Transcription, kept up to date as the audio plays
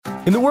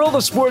In the world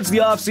of sports, the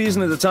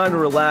offseason is a time to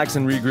relax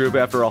and regroup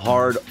after a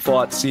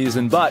hard-fought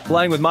season. But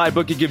playing with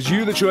MyBookie gives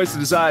you the choice to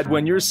decide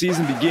when your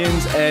season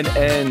begins and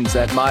ends.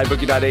 At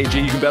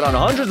MyBookie.ag, you can bet on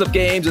hundreds of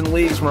games and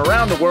leagues from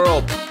around the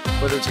world.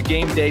 Whether it's a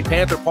game day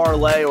Panther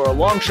parlay or a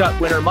long shot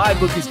winner,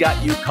 MyBookie's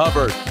got you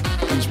covered.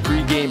 Use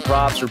pre-game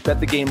props or bet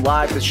the game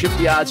live to shift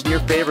the odds in your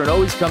favor and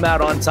always come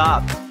out on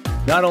top.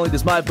 Not only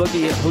does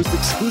MyBookie host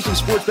exclusive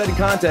sports betting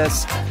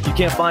contests you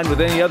can't find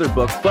with any other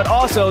book, but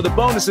also the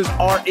bonuses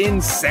are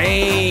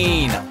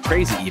insane.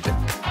 Crazy even.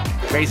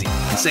 Crazy.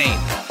 Insane.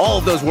 All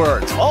of those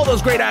words. All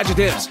those great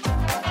adjectives.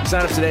 You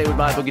sign up today with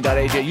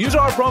MyBookie.ag. Use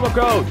our promo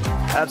code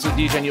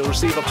AbsoluteDJ and you'll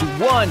receive up to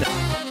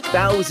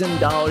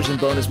 $1,000 in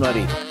bonus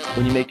money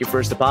when you make your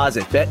first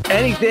deposit. Bet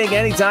anything,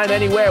 anytime,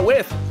 anywhere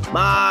with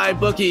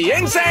MyBookie.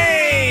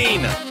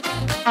 Insane!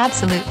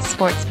 Absolute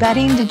sports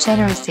betting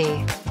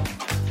degeneracy.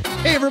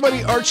 Hey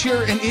everybody, Arch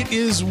here, and it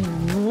is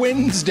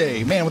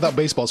Wednesday. Man, without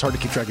baseball, it's hard to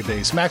keep track of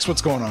days. Max, what's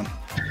going on?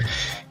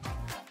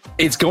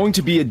 It's going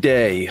to be a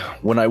day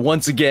when I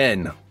once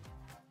again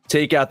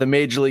take out the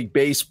Major League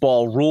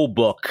Baseball rule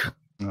book.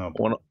 I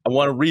want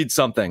to read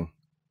something.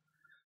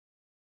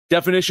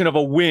 Definition of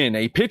a win.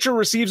 A pitcher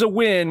receives a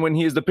win when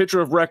he is the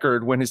pitcher of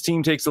record, when his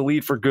team takes the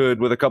lead for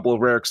good, with a couple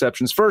of rare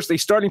exceptions. First, a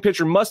starting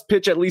pitcher must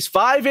pitch at least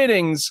 5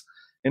 innings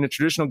in a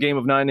traditional game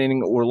of 9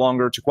 innings or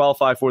longer to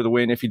qualify for the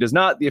win. If he does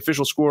not, the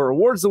official scorer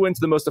awards the win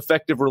to the most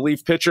effective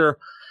relief pitcher.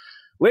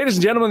 Ladies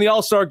and gentlemen, the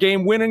All-Star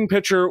Game winning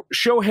pitcher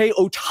Shohei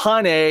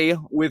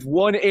Ohtani with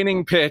 1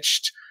 inning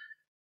pitched,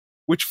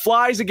 which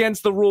flies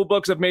against the rule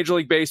books of Major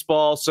League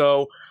Baseball.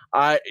 So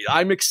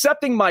I'm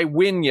accepting my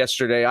win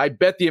yesterday. I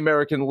bet the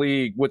American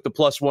League with the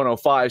plus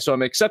 105, so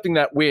I'm accepting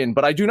that win.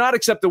 But I do not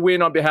accept the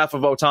win on behalf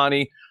of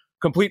Ohtani.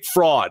 Complete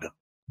fraud.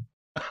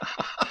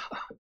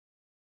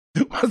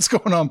 What's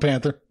going on,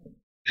 Panther?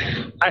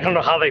 I don't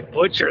know how they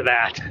butcher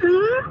that.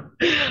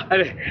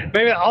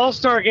 Maybe the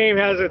All-Star Game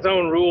has its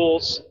own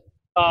rules.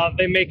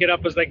 They make it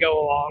up as they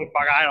go along.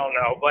 I don't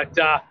know. But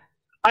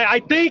I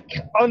think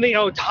on the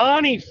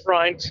Ohtani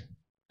front,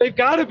 they've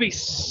got to be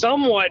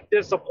somewhat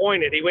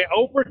disappointed. He went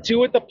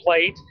 0-2 at the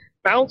plate,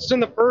 bounced in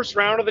the first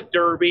round of the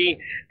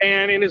Derby,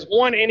 and in his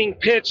 1 inning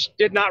pitch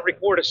did not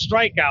record a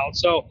strikeout.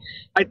 So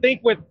I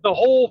think with the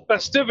whole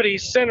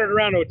festivities centered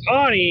around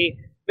Ohtani,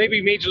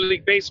 maybe Major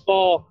League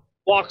Baseball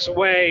walks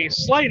away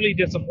slightly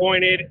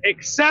disappointed,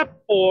 except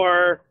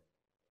for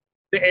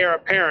the heir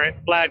apparent,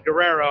 Vlad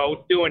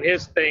Guerrero, doing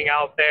his thing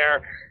out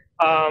there.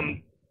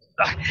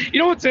 You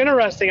know what's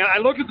interesting? I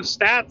looked at the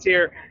stats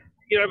here.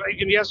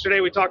 Yesterday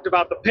we talked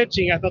about the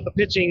pitching. I thought the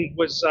pitching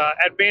was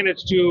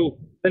advantage to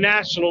the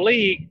National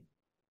League.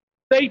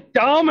 They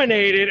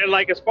dominated,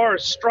 as far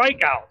as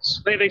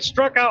strikeouts. They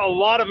struck out a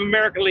lot of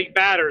American League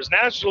batters.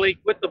 National League,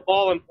 with the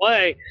ball in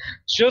play,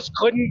 just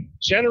couldn't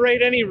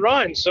generate any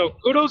runs. So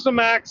kudos to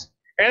Max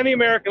and the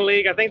American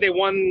League. I think they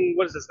won,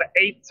 the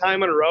 8th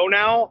time in a row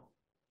now?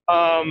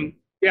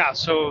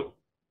 So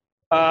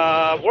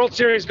World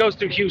Series goes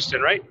to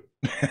Houston, right?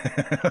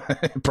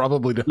 It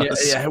probably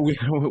does. Yeah,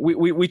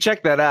 we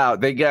checked that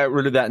out. They got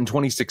rid of that in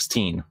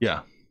 2016. Yeah.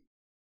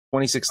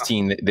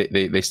 2016,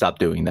 they stopped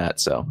doing that,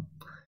 so...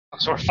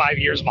 Sort of 5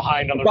 years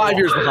behind on the 5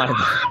 years behind.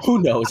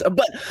 Who knows?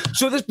 But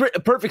so this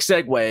perfect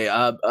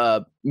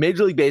segue.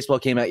 Major League Baseball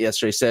came out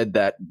yesterday, said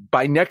that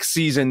by next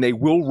season they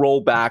will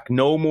roll back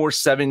no more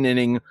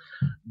 7-inning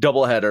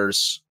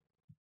doubleheaders.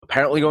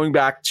 Apparently going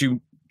back to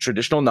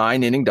traditional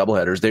 9-inning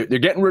doubleheaders. They're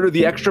getting rid of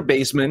the extra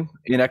baseman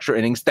in extra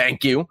innings.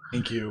 Thank you.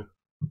 Thank you.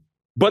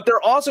 But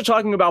they're also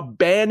talking about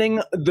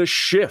banning the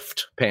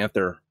shift,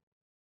 Panther.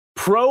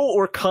 Pro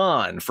or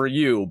con for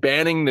you,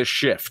 banning the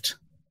shift?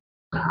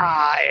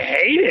 I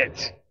hate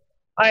it.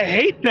 I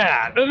hate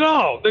that.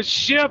 No, the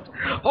shift.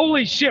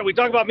 Holy shit. We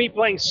talk about me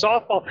playing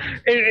softball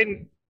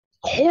and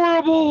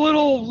horrible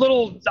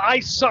little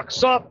I suck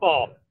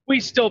softball. We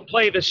still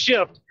play the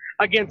shift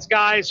against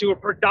guys who are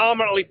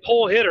predominantly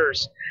pull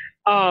hitters.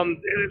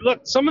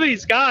 Look, some of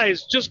these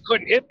guys just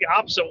couldn't hit the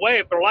opposite way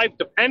if their life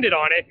depended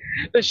on it.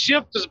 The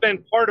shift has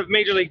been part of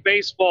Major League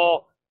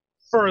Baseball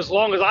for as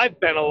long as I've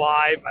been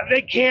alive.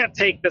 They can't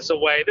take this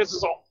away. This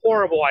is a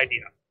horrible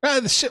idea.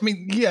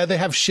 They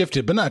have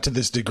shifted, but not to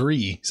this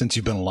degree since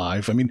you've been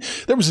alive. I mean,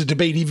 there was a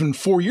debate even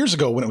 4 years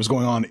ago when it was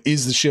going on.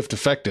 Is the shift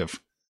effective?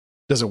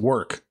 Does it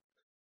work?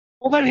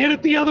 Well, then hit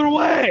it the other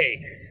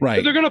way. Right.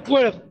 If they're going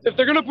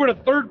to put a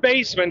third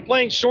baseman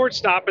playing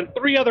shortstop and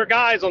 3 other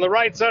guys on the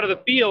right side of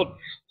the field,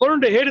 learn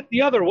to hit it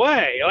the other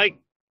way.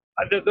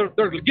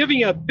 They're giving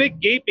you a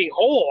big gaping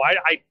hole.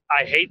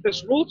 I hate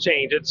this rule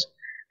change.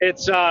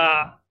 It's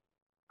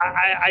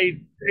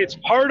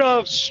part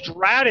of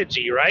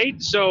strategy,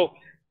 right? So.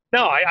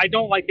 No, I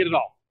don't like it at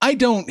all. I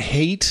don't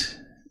hate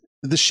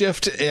the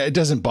shift. It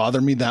doesn't bother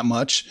me that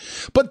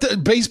much. But the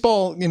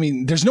baseball,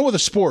 there's no other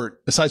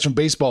sport aside from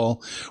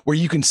baseball where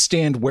you can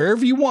stand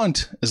wherever you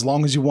want as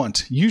long as you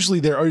want. Usually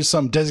there are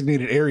some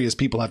designated areas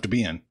people have to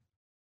be in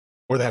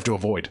or they have to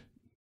avoid.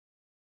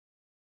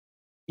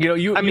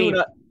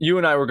 You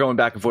and I were going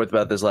back and forth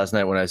about this last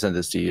night when I sent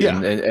this to you.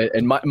 Yeah.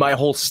 And my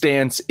whole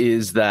stance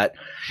is that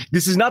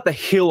this is not the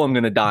hill I'm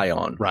going to die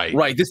on.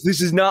 Right.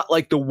 This is not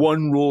like the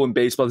one rule in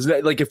baseball. This is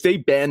not, like if they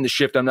ban the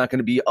shift, I'm not going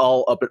to be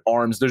all up in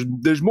arms.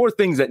 There's more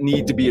things that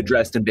need to be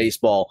addressed in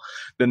baseball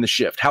than the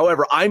shift.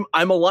 However, I'm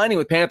aligning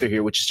with Panther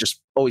here, which is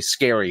just always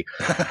scary.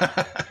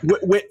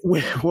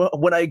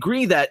 When I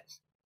agree that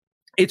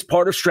it's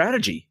part of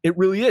strategy, it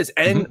really is.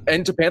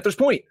 And to Panther's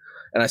point,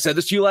 and I said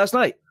this to you last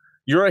night,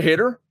 you're a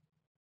hitter.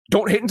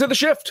 Don't hit into the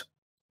shift.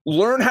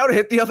 Learn how to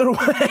hit the other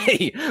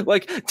way.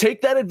 Like,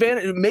 take that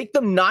advantage. Make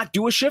them not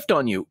do a shift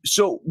on you.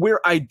 So where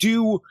I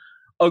do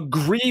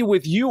agree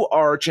with you,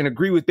 Arch, and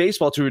agree with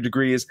baseball to a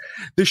degree is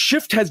the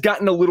shift has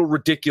gotten a little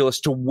ridiculous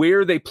to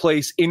where they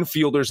place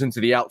infielders into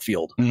the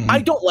outfield. I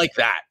don't like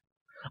that.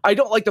 I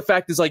don't like the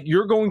fact is like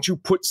you're going to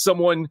put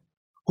someone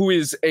who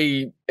is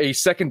a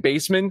second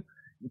baseman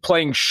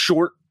playing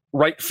short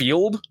right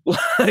field.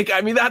 Like,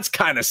 I mean, that's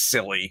kind of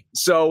silly.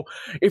 So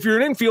if you're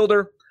an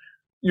infielder,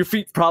 your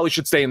feet probably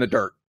should stay in the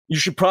dirt. You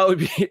should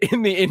probably be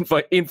in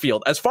the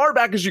infield as far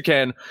back as you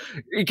can.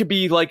 It could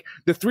be like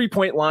the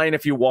 3-point line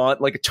if you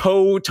want, like a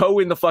toe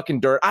in the fucking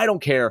dirt. I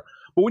don't care.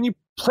 But when you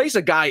place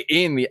a guy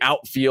in the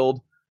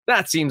outfield,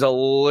 that seems a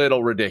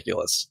little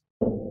ridiculous.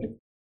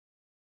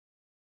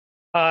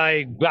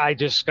 I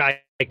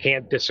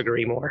can't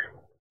disagree more.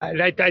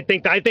 I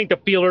think the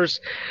fielders,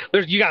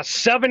 you got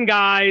 7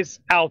 guys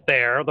out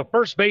there. The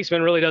first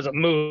baseman really doesn't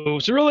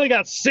move. So you really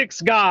got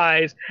 6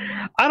 guys.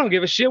 I don't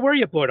give a shit where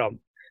you put them.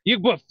 You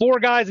put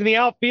 4 guys in the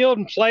outfield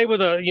and play with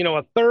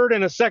a third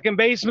and a second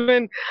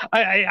baseman.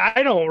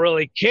 I don't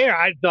really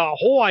care. The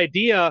whole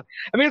idea,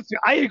 I mean,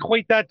 I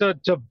equate that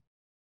to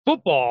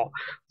football,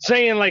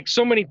 saying like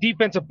so many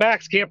defensive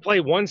backs can't play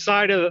one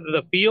side of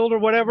the field or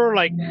whatever.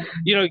 Like,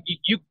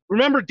 you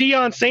remember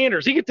Deion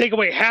Sanders, he could take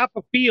away half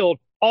a field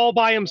all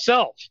by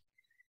himself.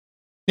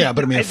 Yeah,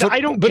 but I mean, I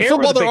don't but care.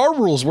 Football, there are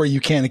rules where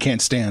you can and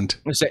can't stand.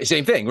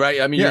 Same thing,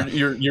 right? I mean,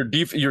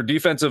 your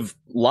defensive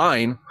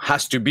line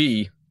has to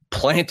be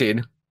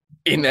planted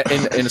in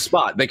a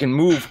spot. They can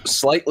move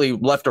slightly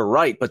left or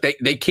right, but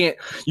they can't.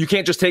 You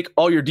can't just take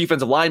all your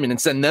defensive linemen and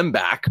send them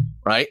back,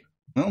 right?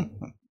 Well,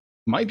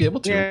 might be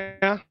able to.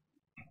 Yeah.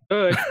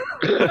 Good.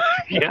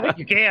 Yeah,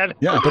 you can.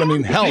 Yeah, but I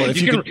mean, hell,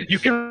 if you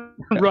can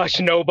rush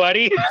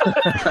nobody.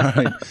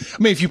 Right. I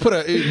mean, if you put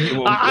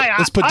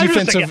let's put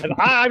defensive.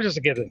 I'm just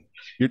against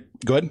it.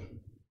 Go ahead.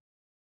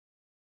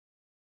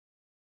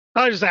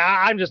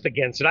 I'm just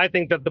against it. I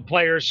think that the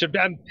players should.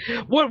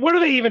 What are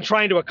they even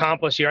trying to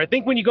accomplish here? I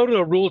think when you go to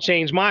a rule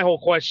change, my whole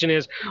question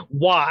is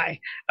why?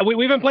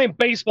 We've been playing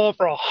baseball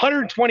for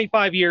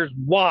 125 years.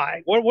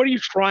 Why? What are you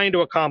trying to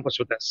accomplish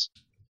with this?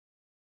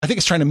 I think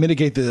it's trying to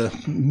mitigate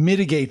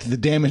the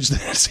damage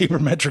that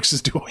sabermetrics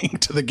is doing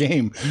to the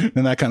game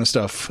and that kind of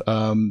stuff.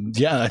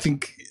 Yeah,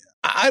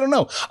 I don't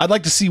know. I'd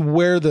like to see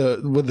where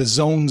the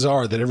zones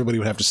are that everybody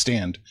would have to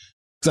stand,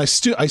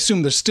 because I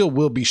assume there still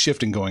will be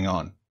shifting going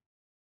on.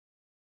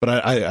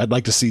 But I'd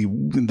like to see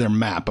their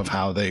map of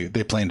how they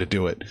plan to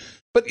do it.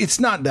 But it's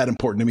not that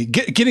important to me.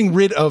 Getting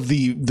rid of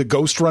the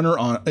ghost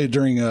runner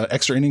during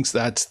extra innings.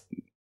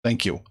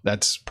 Thank you.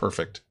 That's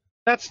perfect.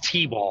 That's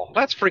T-ball.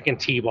 That's freaking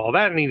T-ball.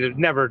 That needed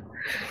never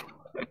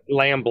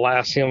lamb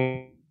blast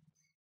him.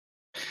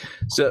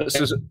 So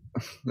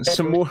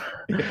some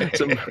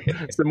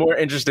more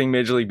interesting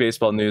Major League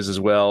Baseball news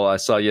as well. I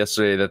saw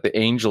yesterday that the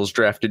Angels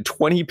drafted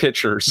 20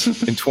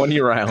 pitchers in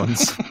 20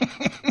 rounds.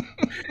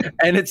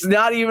 And it's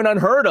not even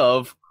unheard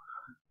of.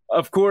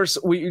 Of course,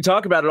 we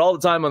talk about it all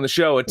the time on the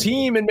show. A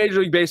team in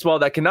Major League Baseball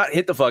that cannot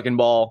hit the fucking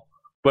ball,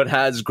 but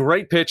has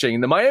great pitching.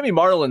 The Miami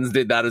Marlins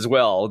did that as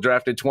well,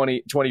 drafted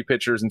 20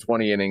 pitchers in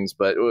 20 innings.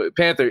 But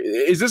Panther,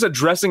 is this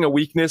addressing a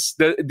weakness?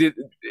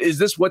 Is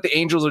this what the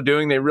Angels are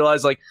doing? They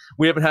realize, like,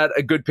 we haven't had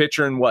a good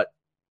pitcher in,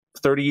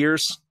 30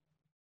 years?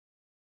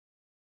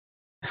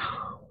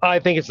 I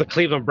think it's the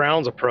Cleveland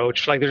Browns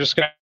approach. Like, they're just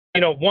going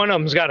to, one of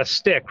them's got to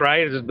stick,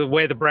 right? The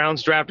way the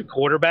Browns drafted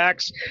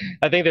quarterbacks.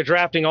 I think they're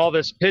drafting all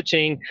this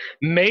pitching.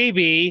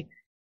 Maybe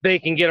they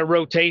can get a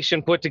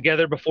rotation put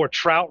together before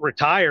Trout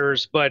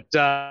retires, but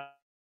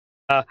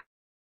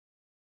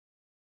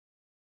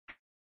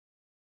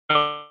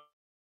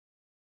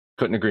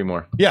couldn't agree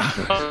more. Yeah,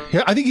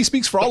 I think he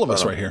speaks for all of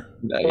us right here.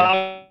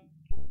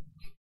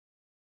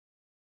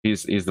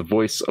 He's the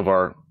voice of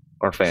our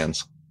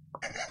fans.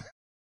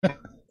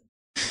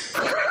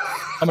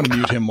 I'm going to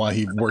mute him while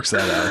he works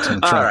that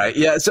out. All right.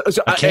 Yeah. So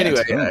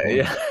anyway.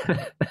 Yeah.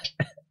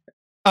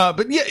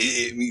 But yeah,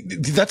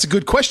 that's a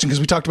good question, because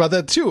we talked about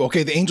that too.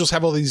 Okay, the Angels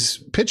have all these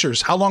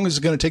pitchers. How long is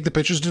it going to take the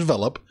pitchers to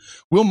develop?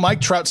 Will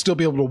Mike Trout still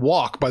be able to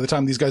walk by the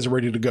time these guys are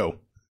ready to go?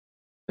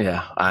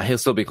 Yeah, he'll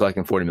still be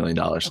collecting $40 million.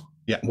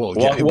 Yeah, well,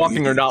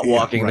 walking or not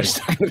walking, right. They're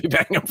still going to be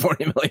paying him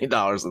 $40 million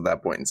at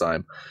that point in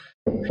time.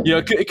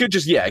 It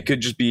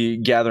could just be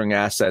gathering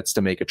assets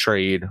to make a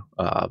trade.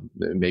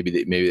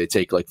 Maybe they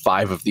take like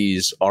 5 of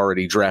these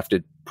already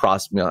drafted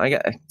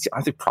I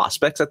think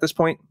prospects at this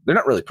point. They're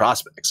not really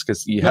prospects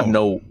because you have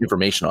no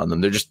information on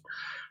them. They're just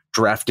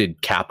draft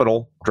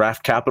capital.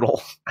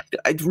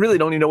 I really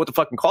don't even know what to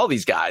fucking call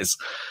these guys.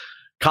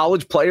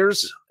 College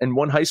players and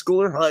one high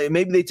schooler.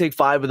 Maybe they take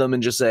 5 of them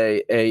and just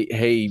say,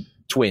 hey,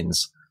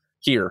 twins,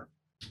 here,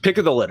 pick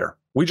of the litter.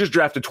 We just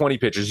drafted 20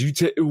 pitchers. You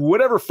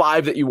whatever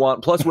 5 that you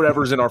want, plus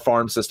whatever's in our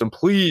farm system.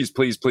 Please,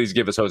 please, please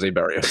give us Jose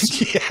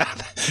Barrios. Yeah,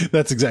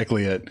 that's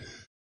exactly it.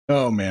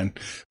 Oh, man.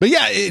 But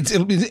yeah,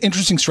 it'll be an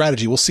interesting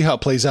strategy. We'll see how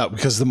it plays out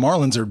because the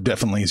Marlins are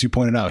definitely, as you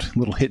pointed out, a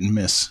little hit and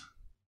miss.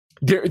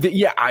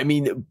 Yeah, I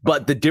mean,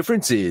 but the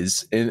difference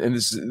is, and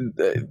this,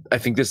 I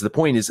think this is the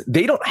point, is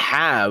they don't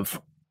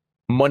have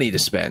money to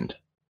spend.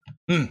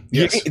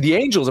 Yes. The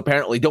Angels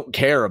apparently don't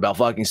care about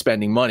fucking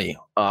spending money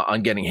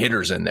on getting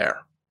hitters in there.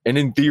 And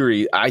in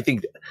theory, I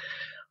think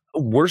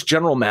worst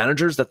general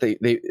managers that they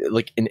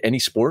like in any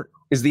sport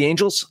is the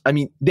Angels. I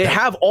mean, they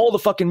have all the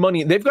fucking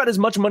money. They've got as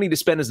much money to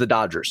spend as the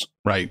Dodgers.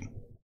 Right.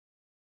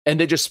 And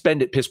they just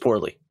spend it piss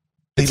poorly.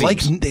 They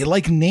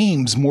like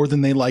names more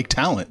than they like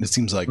talent, it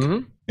seems like.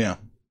 Mm-hmm. Yeah.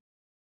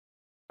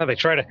 They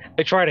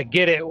try to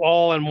get it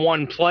all in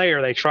one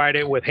player. They tried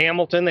it with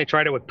Hamilton. They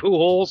tried it with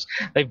Pujols.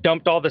 They've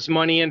dumped all this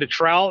money into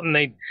Trout, and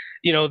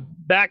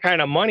that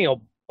kind of money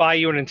will buy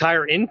you an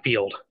entire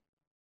infield.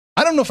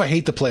 I don't know if I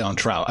hate the play on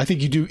Trout. I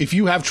think you do. If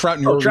you have Trout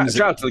in your organization,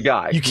 Trout's the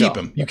guy. You keep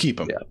him. You keep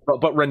him. Yeah.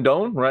 But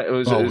Rendon, right?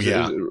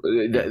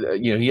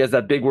 He has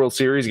that big World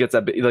Series. He gets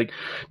that big, like,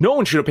 no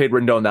one should have paid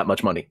Rendon that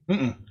much money.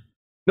 Mm-mm.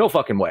 No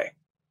fucking way.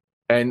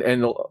 And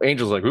the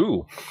Angels like,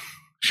 ooh,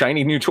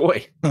 shiny new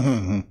toy.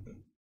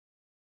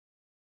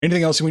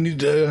 Anything else we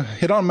need to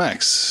hit on,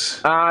 Max?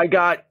 I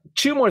got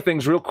 2 more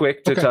things real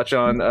quick to touch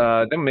on.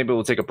 Then maybe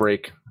we'll take a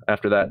break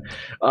after that.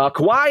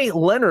 Kawhi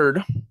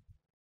Leonard,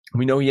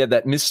 we know he had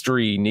that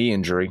mysterious knee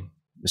injury.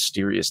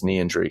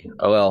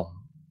 Oh, well,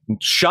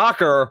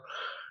 shocker.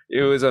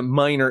 It was a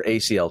minor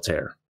ACL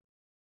tear.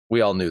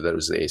 We all knew that it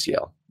was the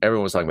ACL.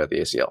 Everyone was talking about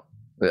the ACL.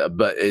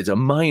 But it's a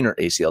minor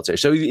ACL tear.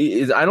 So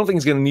I don't think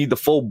he's going to need the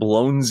full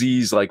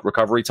blownsies like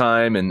recovery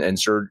time and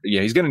surgery.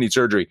 Yeah, he's going to need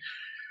surgery.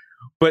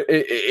 But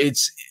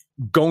it's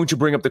going to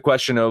bring up the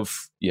question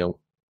of,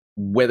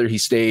 whether he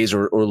stays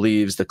or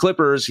leaves the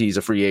Clippers. He's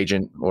a free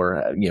agent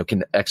or,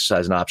 can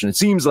exercise an option. It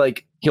seems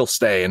like he'll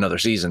stay another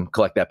season,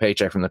 collect that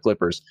paycheck from the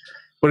Clippers.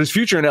 But his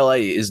future in LA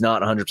is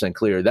not 100%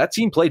 clear. That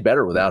team played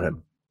better without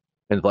him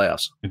in the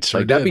playoffs.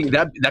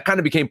 That kind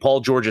of became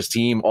Paul George's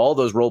team. All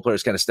those role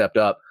players kind of stepped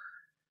up.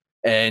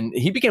 And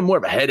he became more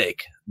of a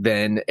headache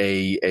than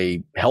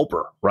a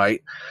helper,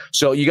 right?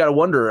 So you got to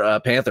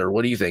wonder, Panther,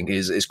 what do you think?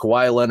 Is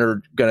Kawhi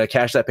Leonard going to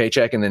cash that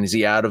paycheck, and then is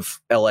he out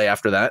of LA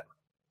after that?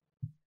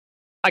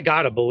 I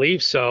gotta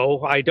believe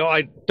so. I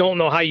don't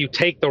know how you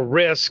take the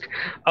risk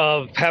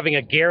of having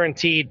a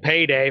guaranteed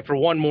payday for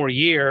one more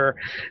year,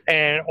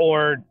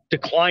 or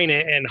decline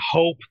it and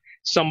hope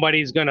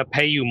somebody's going to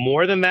pay you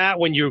more than that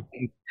when you.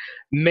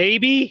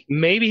 Maybe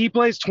he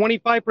plays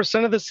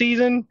 25% of the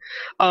season.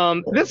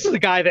 This is a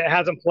guy that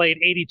hasn't played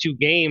 82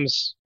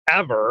 games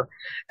ever,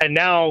 and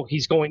now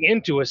he's going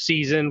into a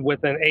season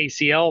with an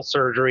ACL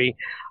surgery.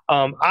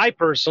 I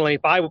personally,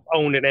 if I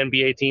owned an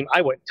NBA team,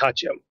 I wouldn't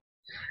touch him.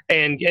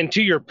 And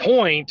to your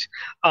point,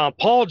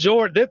 Paul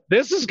George,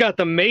 this has got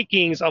the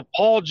makings of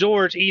Paul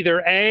George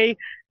either A,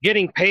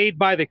 getting paid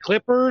by the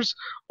Clippers,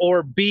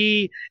 or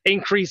B,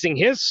 increasing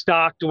his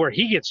stock to where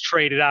he gets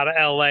traded out of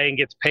LA and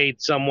gets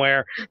paid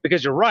somewhere.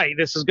 Because you're right,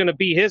 this is going to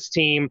be his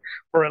team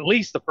for at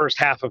least the first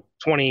half of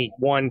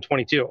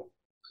 21-22.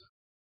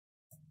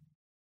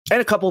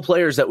 And a couple of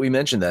players that we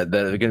mentioned that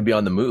are going to be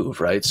on the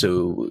move, right?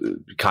 So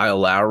Kyle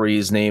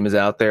Lowry's name is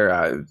out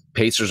there.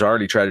 Pacers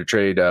already tried to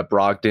trade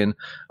Brogdon.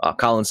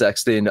 Colin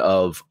Sexton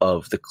of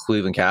the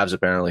Cleveland Cavs,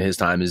 apparently his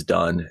time is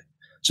done.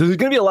 So there's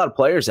going to be a lot of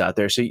players out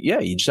there. So, yeah,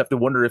 you just have to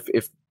wonder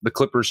if the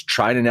Clippers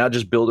try to now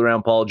just build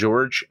around Paul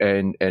George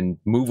and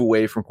move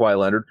away from Kawhi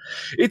Leonard.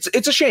 It's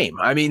a shame.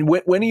 I mean,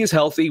 when he is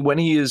healthy, when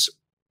he is,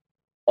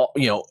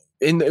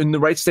 in the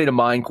right state of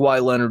mind,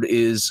 Kawhi Leonard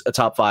is a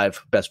top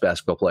 5 best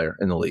basketball player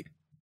in the league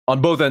on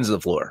both ends of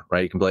the floor,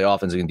 right? He can play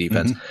offense and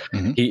defense.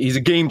 Mm-hmm. He's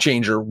a game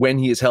changer when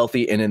he is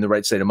healthy and in the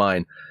right state of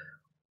mind.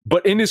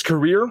 But in his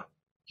career,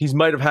 he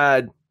might have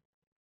had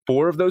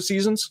 4 of those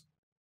seasons.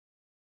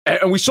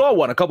 And we saw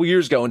one a couple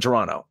years ago in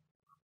Toronto.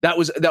 That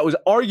was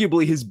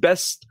arguably his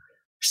best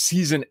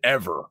season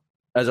ever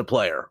as a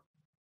player.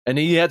 And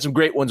he had some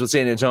great ones with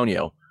San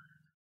Antonio.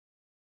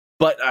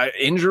 But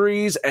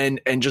injuries and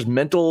just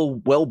mental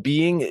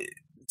well-being,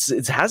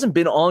 it hasn't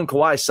been on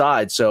Kawhi's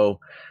side. So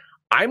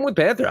I'm with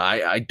Panther.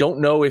 I don't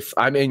know if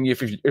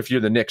you're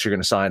the Knicks, you're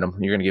going to sign him.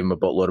 You're going to give him a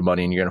boatload of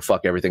money and you're going to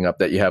fuck everything up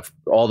that you have.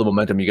 All the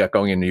momentum you got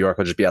going in New York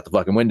will just be out the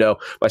fucking window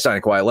by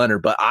signing Kawhi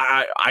Leonard. But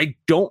I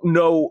don't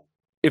know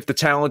if the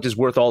talent is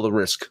worth all the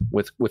risk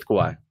with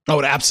Kawhi. Oh,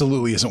 it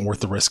absolutely isn't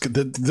worth the risk.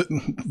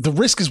 The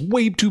risk is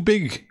way too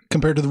big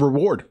compared to the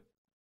reward.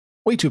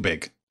 Way too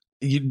big.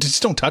 You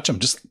just don't touch him.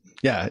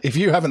 If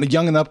you're having a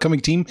young and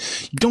upcoming team,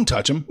 you don't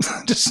touch him.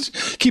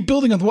 Just keep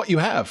building on what you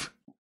have.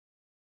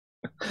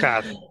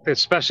 God,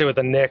 especially with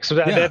the Knicks.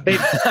 Yeah.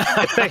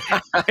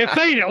 If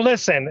they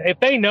listen, if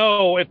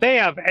they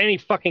have any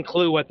fucking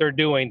clue what they're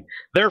doing,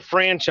 their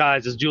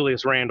franchise is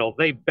Julius Randle.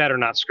 They better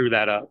not screw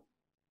that up.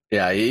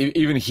 Yeah,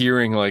 even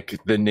hearing like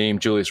the name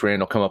Julius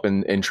Randle come up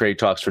in trade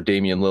talks for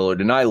Damian Lillard,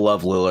 and I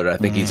love Lillard. I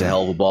think he's a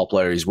hell of a ball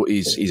player.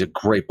 He's a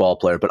great ball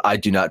player, but I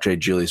do not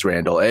trade Julius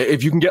Randle.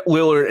 If you can get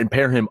Lillard and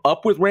pair him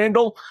up with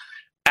Randle,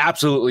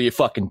 absolutely you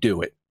fucking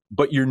do it.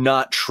 But you're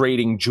not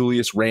trading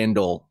Julius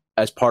Randle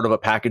as part of a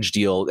package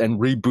deal and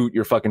reboot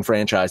your fucking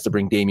franchise to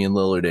bring Damian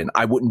Lillard in.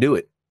 I wouldn't do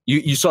it.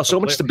 You saw so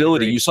much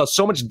stability. You saw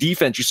so much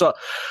defense. You saw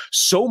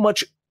so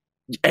much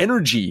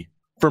energy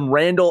from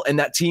Randle and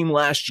that team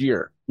last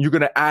year. You're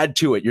going to add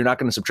to it. You're not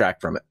going to subtract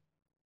from it.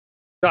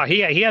 No, he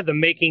had the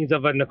makings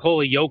of a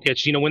Nikola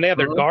Jokic. You know, when they had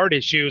their guard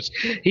issues,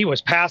 he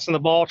was passing the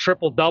ball,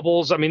 triple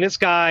doubles. I mean, this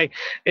guy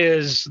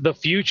is the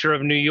future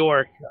of New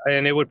York,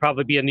 and it would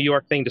probably be a New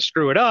York thing to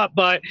screw it up.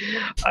 But,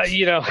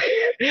 you know,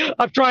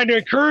 I'm trying to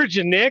encourage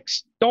you,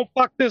 Knicks. Don't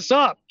fuck this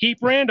up. Keep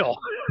Randle.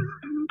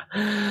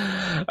 All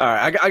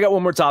right, I got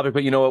one more topic,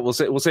 but you know what?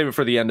 We'll save it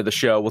for the end of the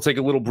show. We'll take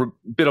a little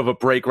bit of a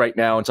break right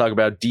now and talk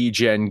about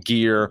D-Gen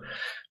gear.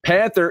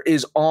 Panther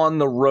is on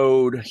the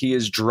road. He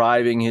is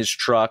driving his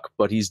truck,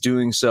 but he's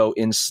doing so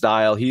in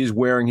style. He is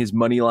wearing his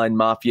Moneyline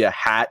Mafia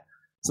hat.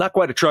 It's not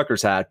quite a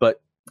trucker's hat,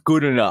 but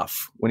good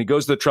enough. When he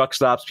goes to the truck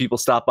stops, people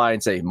stop by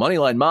and say,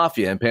 Moneyline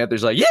Mafia, and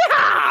Panther's like, yeah!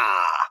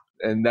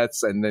 And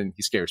then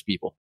he scares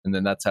people. And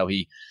then that's how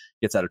he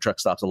gets out of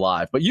truck stops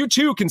alive. But you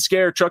too can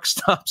scare truck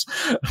stops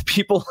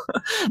people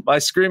by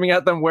screaming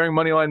at them wearing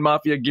Moneyline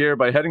Mafia gear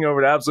by heading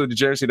over to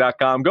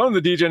absolutedegeneracy.com, go in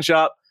the DGen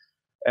shop,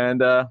 and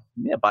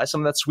buy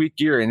some of that sweet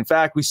gear. And in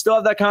fact, we still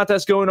have that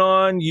contest going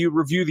on. You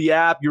review the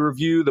app, you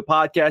review the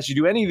podcast, you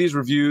do any of these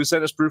reviews,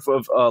 send us proof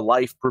of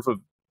life, proof of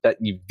that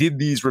you did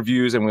these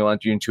reviews, and we'll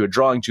enter you into a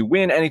drawing to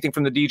win anything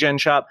from the DGen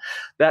shop.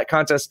 That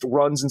contest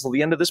runs until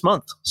the end of this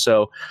month.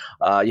 So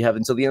you have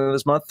until the end of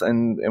this month,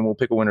 and we'll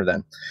pick a winner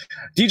then.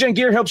 DGen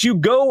gear helps you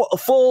go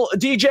full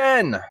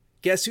DGen.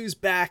 Guess who's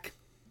back?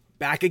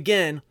 Back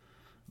again.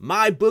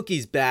 My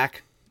bookie's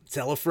back.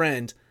 Tell a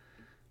friend.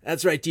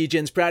 That's right,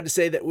 DGen's proud to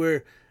say that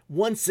we're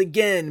once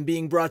again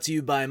being brought to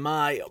you by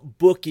My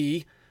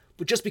Bookie.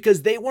 But just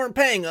because they weren't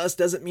paying us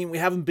doesn't mean we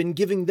haven't been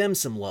giving them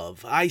some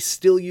love. I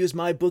still use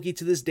My Bookie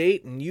to this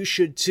date, and you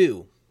should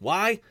too.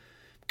 Why?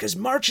 Because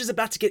March is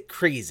about to get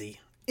crazy.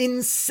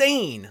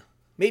 Insane.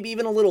 Maybe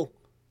even a little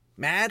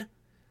mad.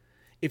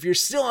 If you're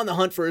still on the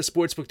hunt for a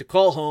sportsbook to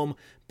call home,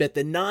 bet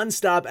the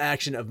non-stop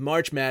action of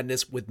March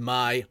Madness with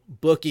My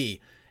Bookie.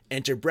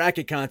 Enter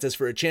bracket contests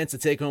for a chance to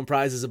take home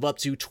prizes of up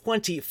to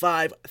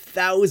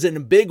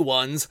 25,000 big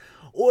ones,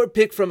 or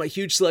pick from a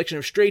huge selection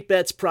of straight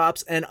bets,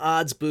 props, and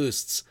odds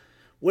boosts.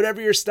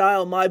 Whatever your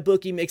style,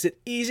 MyBookie makes it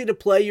easy to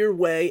play your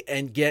way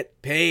and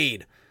get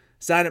paid.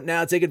 Sign up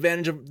now, take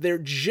advantage of their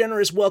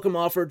generous welcome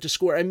offer to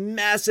score a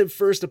massive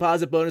first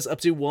deposit bonus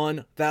up to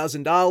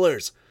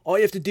 $1,000. All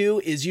you have to do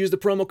is use the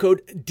promo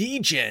code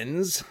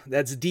DGENS,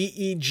 that's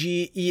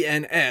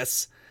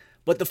DEGENS,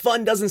 but the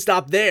fun doesn't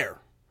stop there.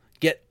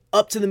 Get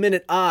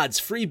up-to-the-minute odds,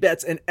 free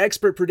bets, and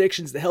expert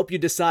predictions to help you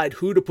decide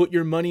who to put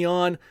your money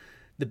on.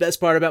 The best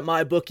part about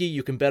MyBookie,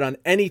 you can bet on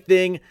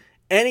anything,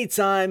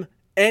 anytime,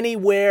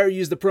 anywhere.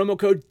 Use the promo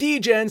code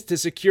DGENS to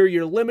secure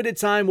your limited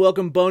time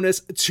welcome bonus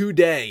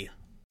today.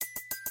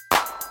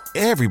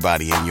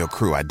 Everybody in your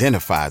crew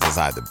identifies as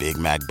either Big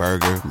Mac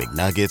Burger,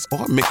 McNuggets,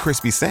 or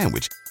McCrispy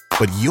Sandwich.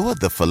 But you're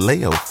the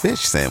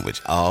Filet-O-Fish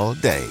Sandwich all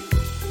day.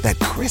 That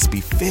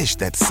crispy fish,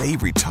 that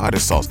savory tartar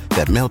sauce,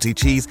 that melty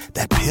cheese,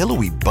 that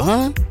pillowy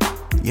bun.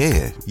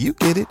 Yeah, you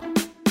get it.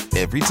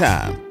 Every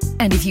time.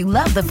 And if you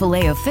love the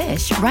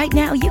Filet-O-Fish, right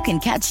now you can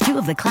catch two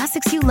of the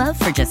classics you love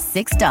for just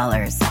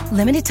 $6.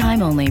 Limited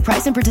time only.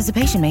 Price and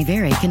participation may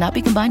vary. Cannot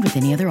be combined with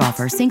any other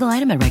offer. Single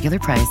item at regular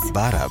price.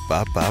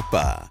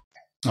 Ba-da-ba-ba-ba.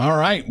 All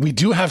right. We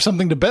do have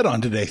something to bet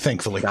on today,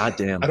 thankfully.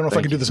 Goddamn. I don't know if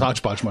I can do this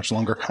hodgepodge much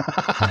longer.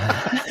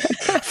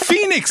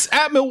 Phoenix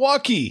at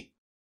Milwaukee.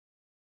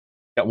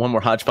 Got one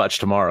more hodgepodge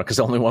tomorrow because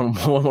only one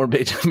more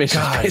major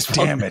God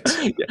baseball. damn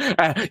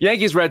it.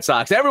 Yankees, Red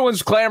Sox.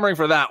 Everyone's clamoring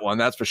for that one.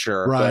 That's for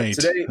sure. Right.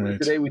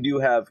 But today we do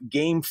have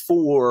game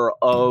 4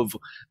 of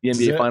the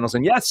NBA Finals.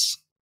 And yes,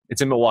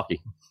 it's in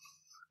Milwaukee.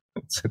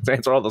 To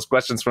answer all those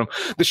questions from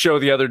the show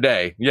the other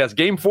day. Yes,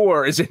 game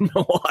 4 is in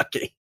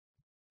Milwaukee.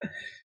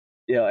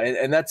 Yeah,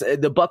 and that's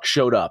the Bucks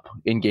showed up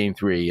in game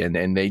 3,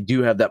 and they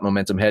do have that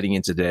momentum heading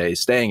into today.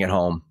 Staying at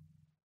home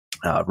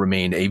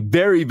remained a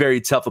very,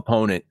 very tough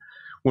opponent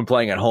when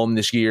playing at home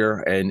this year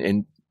and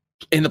in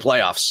the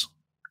playoffs,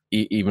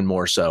 even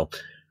more so.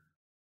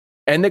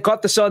 And they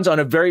caught the Suns on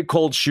a very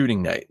cold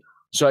shooting night.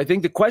 So I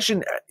think the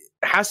question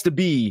has to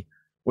be,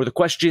 or the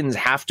questions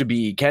have to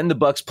be, can the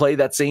Bucks play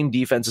that same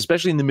defense,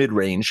 especially in the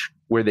mid-range,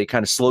 where they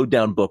kind of slowed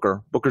down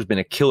Booker? Booker's been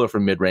a killer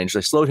from mid-range.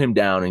 They slowed him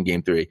down in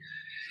game 3.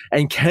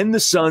 And can the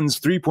Suns'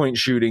 three-point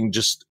shooting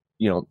just,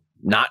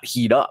 not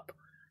heat up?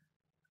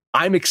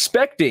 I'm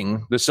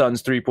expecting the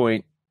Suns'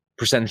 three-point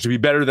percentage to be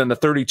better than the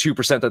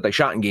 32% that they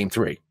shot in game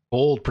 3.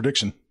 Bold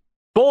prediction.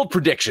 Bold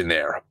prediction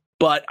there.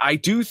 but I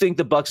do think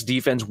the Bucks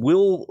defense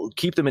will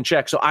keep them in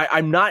check. So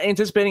I'm not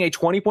anticipating a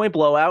 20-point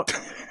blowout.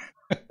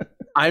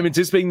 I'm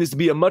anticipating this to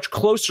be a much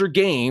closer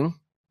game,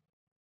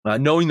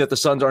 knowing that the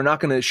Suns are not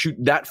going to shoot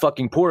that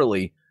fucking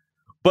poorly.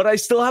 But I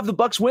still have the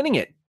Bucks winning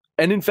it.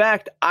 And in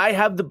fact, I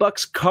have the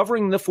Bucks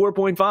covering the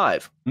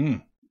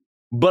 4.5.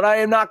 But I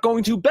am not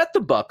going to bet the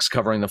Bucks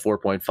covering the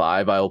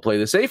 4.5. I will play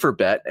the safer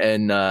bet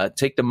and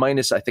take the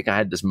minus. I think I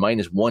had this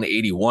minus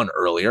 181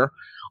 earlier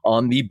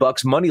on the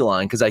Bucks money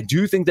line because I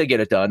do think they get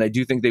it done. I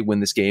do think they win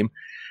this game.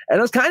 And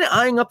I was kind of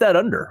eyeing up that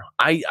under.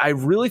 I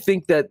really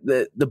think that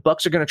the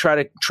Bucks are going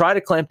to try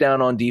to clamp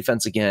down on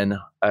defense again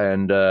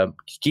and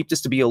keep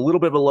this to be a little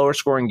bit of a lower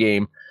scoring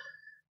game.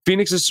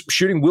 Phoenix's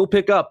shooting will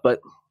pick up, but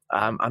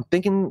I'm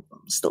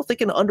still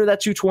thinking under that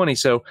 220.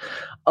 So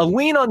a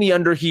lean on the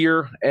under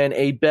here and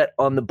a bet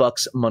on the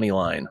Bucks money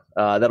line.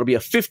 That'll be a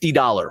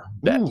 $50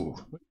 bet. Ooh,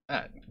 look at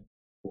that.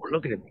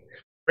 Look at it.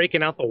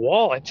 Breaking out the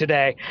wallet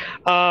today.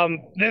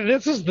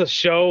 This is the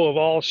show of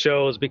all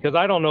shows because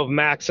I don't know if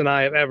Max and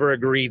I have ever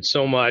agreed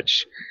so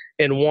much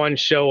in one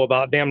show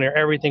about damn near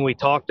everything we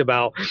talked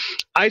about.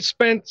 I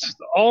spent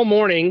all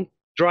morning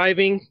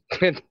driving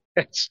and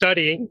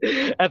studying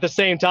at the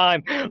same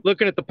time,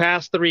 looking at the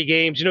past 3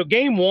 games. You know,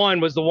 game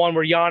 1 was the one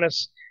where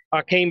Giannis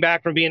came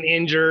back from being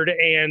injured,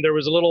 and there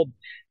was a little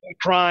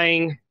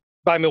crying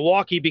by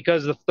Milwaukee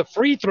because the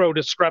free throw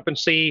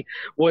discrepancy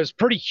was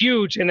pretty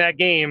huge in that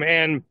game.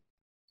 And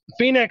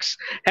Phoenix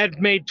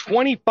had made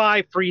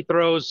 25 free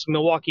throws.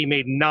 Milwaukee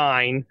made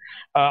 9,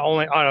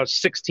 only out of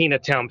 16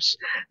 attempts.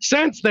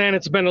 Since then,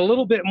 it's been a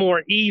little bit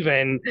more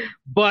even,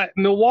 but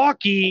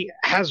Milwaukee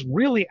has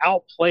really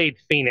outplayed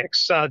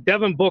Phoenix.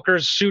 Devin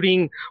Booker's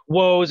shooting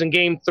woes in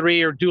game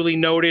 3 are duly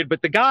noted,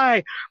 but the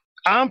guy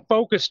I'm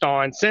focused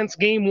on since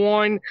game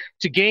 1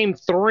 to game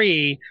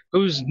 3,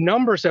 whose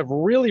numbers have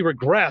really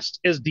regressed,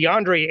 is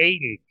DeAndre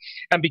Ayton.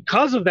 And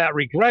because of that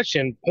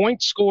regression,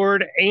 points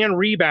scored and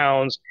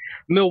rebounds,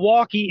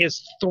 Milwaukee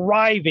is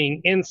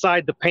thriving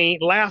inside the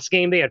paint. Last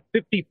game, they had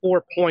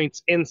 54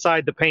 points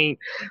inside the paint.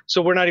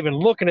 So we're not even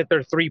looking at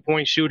their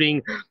 3-point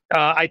shooting.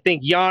 I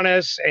think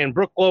Giannis and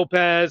Brook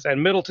Lopez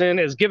and Middleton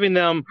is giving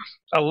them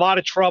a lot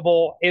of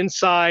trouble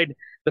inside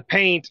the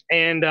paint.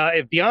 And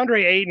if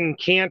DeAndre Ayton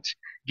can't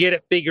get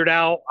it figured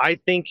out, I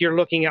think you're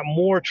looking at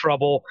more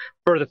trouble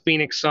for the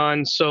Phoenix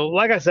Suns. So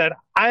like I said,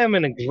 I am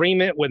in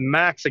agreement with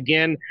Max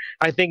again.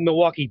 I think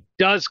Milwaukee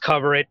does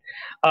cover it.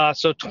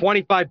 So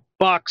 $25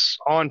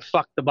 on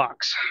fuck the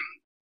Bucks.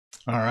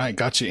 All right,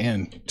 got you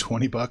in.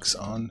 $20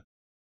 on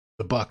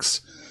the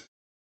Bucks.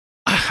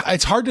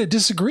 It's hard to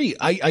disagree.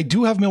 I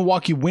do have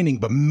Milwaukee winning,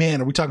 but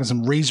man, are we talking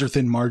some razor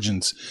thin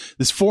margins?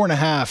 This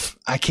 4.5,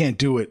 I can't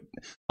do it.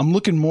 I'm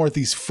looking more at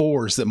these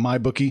 4s that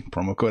MyBookie,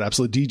 promo code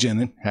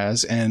AbsoluteDGen,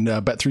 has, and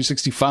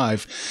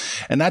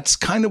Bet365, and that's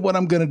kind of what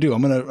I'm gonna do.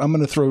 I'm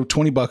gonna throw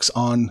 $20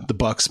 on the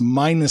Bucks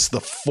minus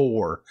the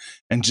 4,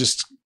 and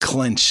just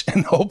clinch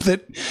and hope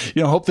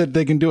that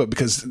they can do it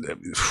because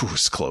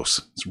it's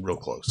close. It's real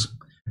close.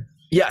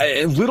 Yeah,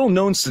 a little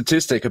known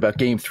statistic about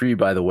game 3,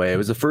 by the way. It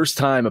was the first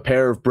time a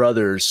pair of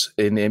brothers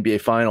in the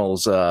NBA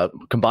Finals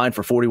combined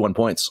for 41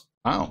 points.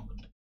 Wow.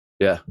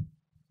 Yeah.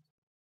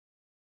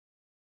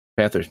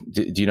 Panther,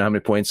 do you know how many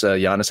points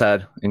Giannis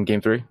had in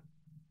game 3?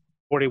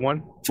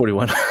 41.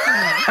 41.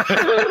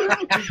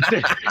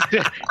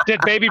 did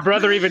baby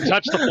brother even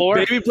touch the floor?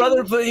 Baby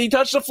brother, he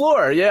touched the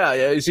floor.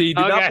 Yeah. See, he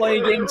did not play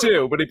in game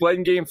 2, but he played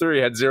in game 3.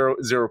 Had zero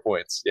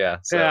points. Yeah.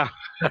 So, yeah.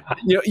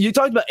 You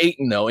talked about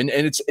Ayton though, and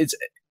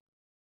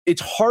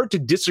it's hard to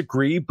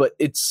disagree, but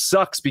it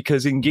sucks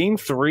because in game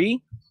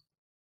 3,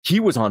 he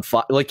was on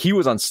fire. Like, he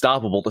was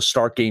unstoppable to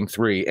start game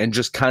 3 and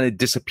just kind of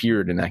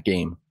disappeared in that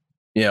game.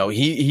 You know,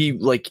 he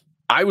like,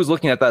 I was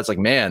looking at that. It's like,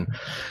 man,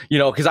 you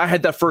know, because I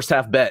had that first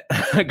half bet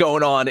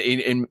going on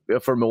in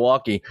for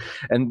Milwaukee,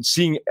 and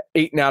seeing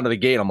Ayton out of the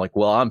gate, I'm like,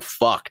 well, I'm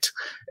fucked.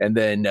 And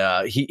then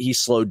he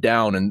slowed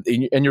down, and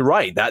you're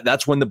right.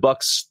 That's when the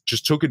Bucks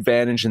just took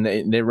advantage and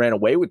they ran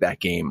away with that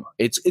game.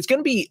 It's going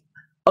to be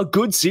a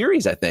good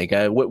series, I think.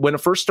 When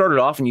it first started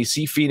off, and you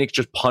see Phoenix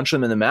just punch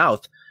them in the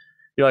mouth,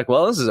 you're like,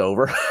 well, this is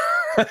over.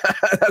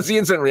 That's the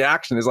instant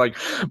reaction. Is like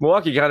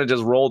Milwaukee kind of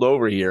just rolled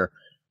over here.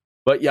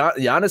 But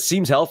Giannis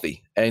seems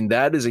healthy, and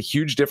that is a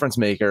huge difference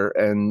maker.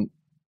 And,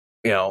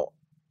 you know,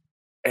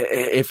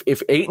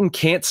 if Ayton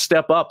can't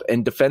step up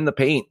and defend the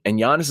paint, and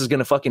Giannis is going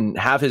to fucking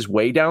have his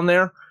way down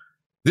there,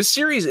 this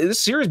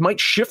series might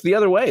shift the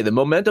other way. The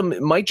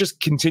momentum might just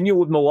continue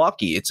with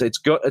Milwaukee.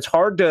 It's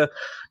hard to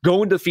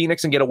go into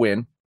Phoenix and get a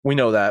win. We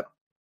know that.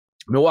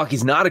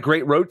 Milwaukee's not a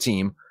great road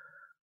team.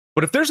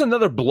 But if there's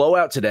another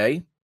blowout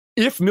today,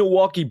 if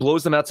Milwaukee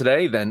blows them out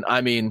today, then,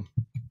 I mean,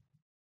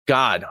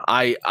 God,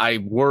 I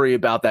worry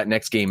about that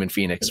next game in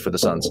Phoenix for the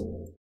Suns.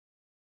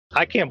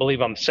 I can't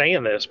believe I'm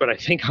saying this, but I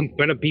think I'm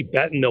going to be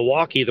betting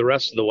Milwaukee the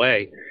rest of the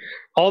way.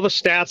 All the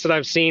stats that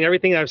I've seen,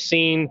 everything I've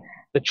seen,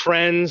 the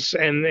trends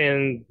and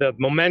the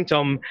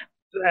momentum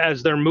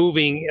as they're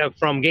moving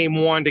from game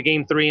 1 to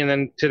game 3 and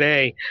then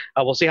today,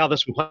 we'll see how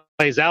this one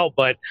plays out.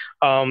 But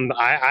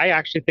I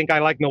actually think I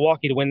like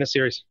Milwaukee to win this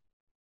series.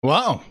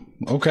 Wow.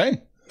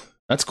 Okay.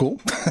 That's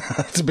cool.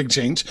 That's a big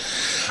change.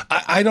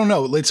 I don't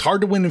know. It's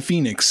hard to win in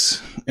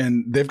Phoenix,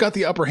 and they've got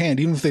the upper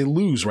hand. Even if they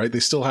lose, right? They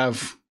still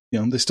have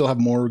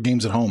more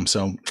games at home.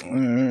 So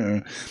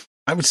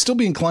I would still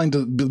be inclined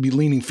to be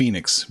leaning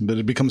Phoenix, but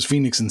it becomes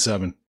Phoenix in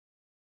 7.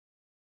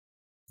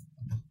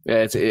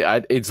 Yeah,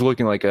 it's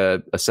looking like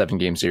a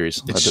 7-game series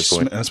at this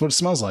point. That's what it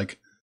smells like.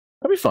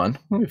 That'd be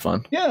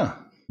fun. Yeah.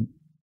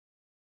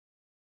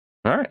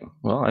 All right.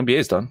 Well,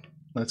 NBA's done.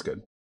 That's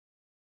good.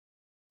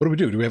 What do we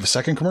do? Do we have a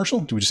second commercial?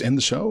 Do we just end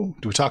the show?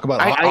 Do we talk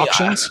about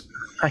auctions?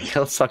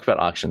 Let's talk about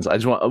auctions. I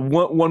just want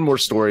one more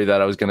story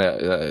that I was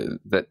gonna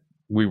that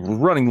we were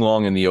running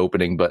long in the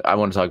opening, but I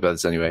want to talk about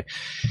this anyway.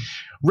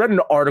 Read an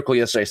article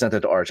yesterday. I sent it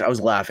to Arch. I was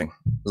laughing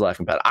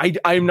about it.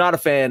 I'm not a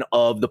fan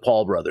of the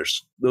Paul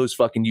brothers. Those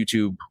fucking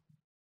YouTube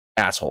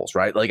assholes,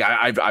 right? Like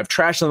I've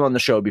trashed them on the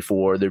show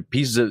before. They're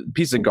pieces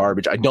of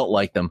garbage. I don't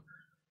like them.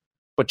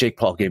 But Jake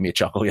Paul gave me a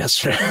chuckle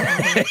yesterday.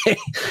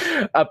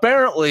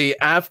 Apparently,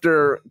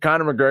 after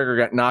Conor McGregor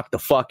got knocked the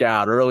fuck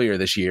out earlier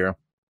this year,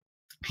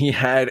 he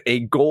had a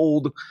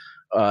gold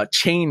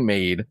chain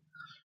made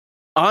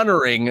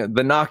honoring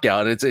the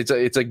knockout.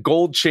 It's a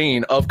gold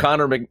chain of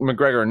Conor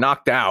McGregor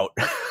knocked out,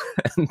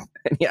 and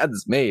he had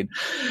this made,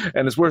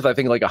 and it's worth I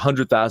think like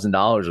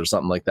 $100,000 or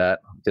something like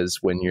that. Because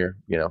when you're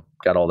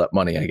got all that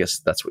money, I guess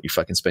that's what you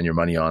fucking spend your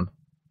money on.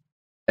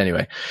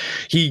 Anyway,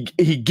 he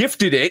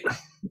gifted it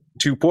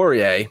to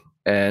Poirier,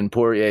 and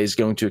Poirier is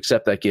going to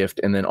accept that gift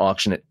and then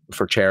auction it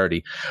for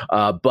charity.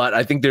 But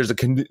I think there's a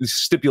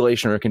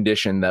stipulation or a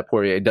condition that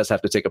Poirier does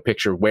have to take a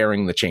picture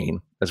wearing the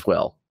chain as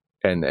well,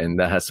 and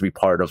that has to be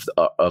part of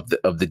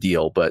the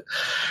deal. But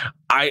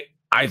I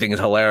think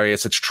it's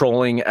hilarious. It's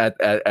trolling at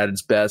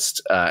its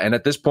best, and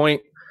at this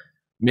point,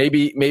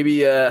 maybe.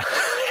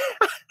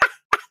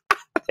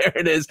 There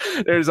it is.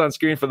 There's on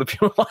screen for the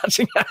people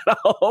watching at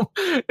home.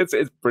 It's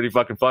pretty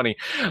fucking funny.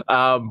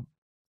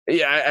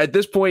 Yeah, at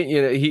this point,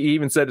 he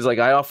even said, "Is like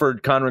I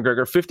offered Conor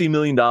McGregor $50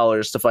 million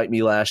to fight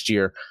me last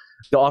year.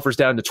 The offer's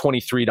down to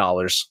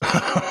 $23."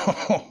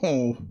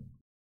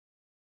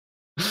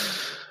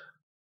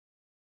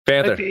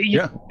 Panther,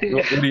 yeah.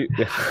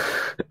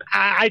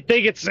 I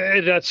think it's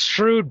a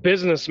shrewd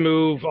business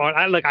move.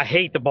 I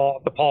hate the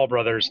Paul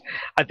brothers.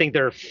 I think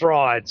they're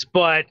frauds,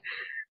 but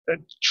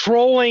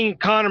trolling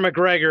Conor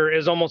McGregor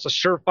is almost a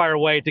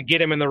surefire way to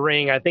get him in the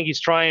ring. I think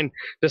he's trying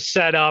to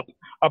set up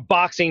a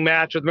boxing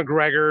match with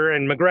McGregor,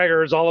 and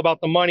McGregor is all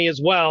about the money as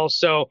well.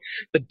 So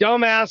the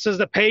dumbasses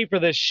that pay for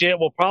this shit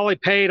will probably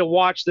pay to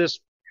watch this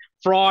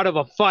fraud of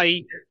a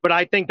fight. But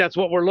I think that's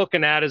what we're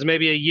looking at is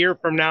maybe a year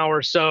from now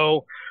or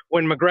so,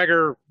 when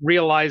McGregor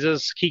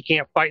realizes he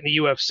can't fight in the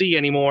UFC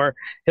anymore,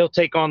 he'll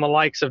take on the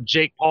likes of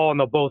Jake Paul, and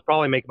they'll both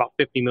probably make about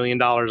 $50 million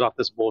off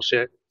this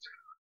bullshit.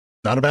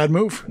 Not a bad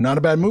move.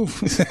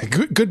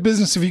 Good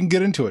business if you can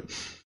get into it.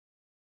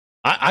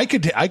 I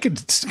could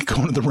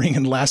go into the ring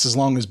and last as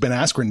long as Ben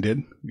Askren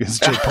did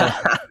against Jake Paul.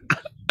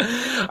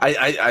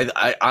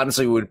 I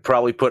honestly would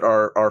probably put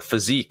our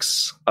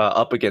physiques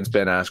up against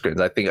Ben Askren's.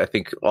 I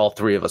think all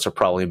three of us are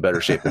probably in better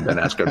shape than Ben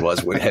Askren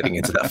was when heading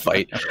into that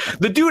fight.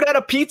 The dude had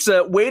a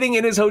pizza waiting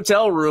in his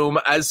hotel room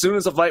as soon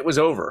as the fight was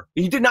over.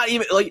 He didn't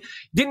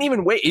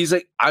even wait. He's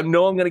like, I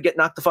know I'm going to get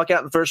knocked the fuck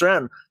out in the first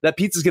round. That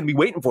pizza's going to be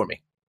waiting for me.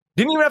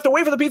 Didn't even have to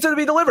wait for the pizza to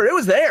be delivered. It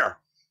was there.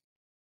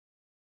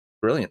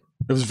 Brilliant.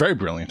 It was very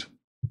brilliant.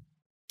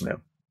 Yeah.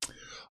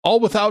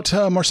 All without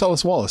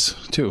Marcellus Wallace,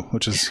 too,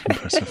 which is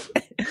impressive.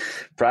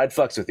 Pride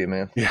fucks with you,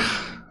 man. Yeah.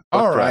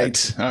 All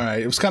right.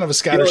 It was kind of a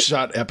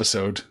scattershot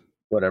episode.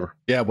 Whatever.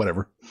 Yeah,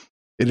 whatever.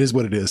 It is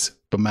what it is.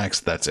 But Max,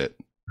 that's it.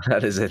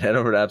 That is it. Head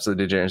over to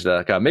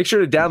AbsoluteDegenerates.com. Make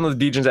sure to download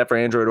the Degens app for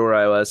Android or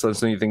iOS. Listen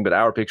to anything but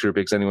our picture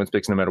picks, anyone's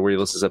picks, no matter where you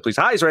listen to. Please,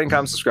 rate, and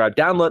comment, subscribe,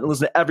 download, and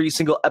listen to every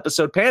single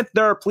episode.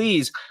 Panther,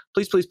 please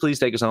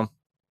take us home.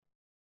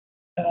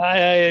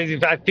 I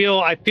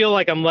feel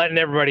like I'm letting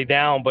everybody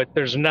down, but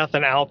there's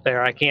nothing out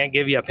there. I can't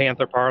give you a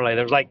Panther parlay.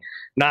 There's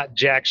not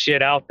jack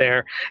shit out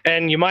there.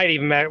 And you might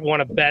even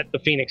want to bet the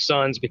Phoenix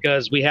Suns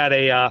because we had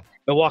a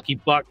Milwaukee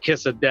Buck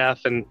kiss of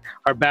death, and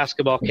our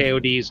basketball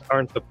KODs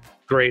aren't the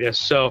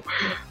greatest. So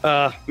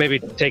maybe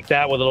take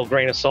that with a little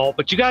grain of salt.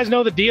 But you guys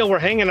know the deal. We're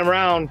hanging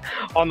around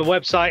on the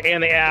website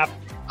and the app.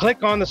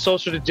 Click on the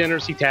Social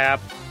Degeneracy tab.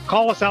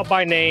 Call us out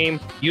by name.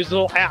 Use the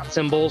little @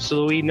 symbols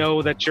so that we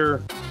know that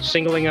you're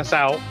singling us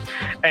out.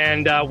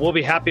 And we'll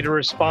be happy to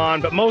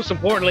respond. But most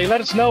importantly, let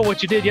us know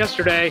what you did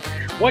yesterday,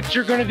 what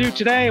you're going to do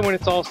today. And when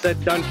it's all said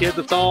and done, kids,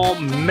 it's all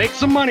make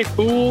some money,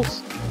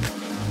 fools.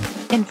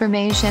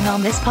 Information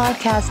on this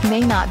podcast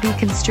may not be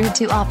construed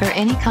to offer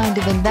any kind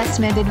of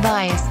investment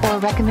advice or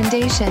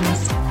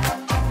recommendations.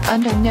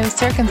 Under no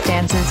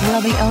circumstances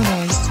will the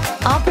owners,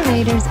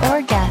 operators,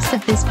 or guests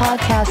of this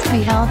podcast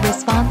be held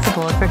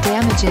responsible for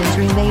damages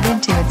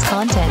related to its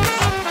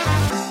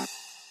contents.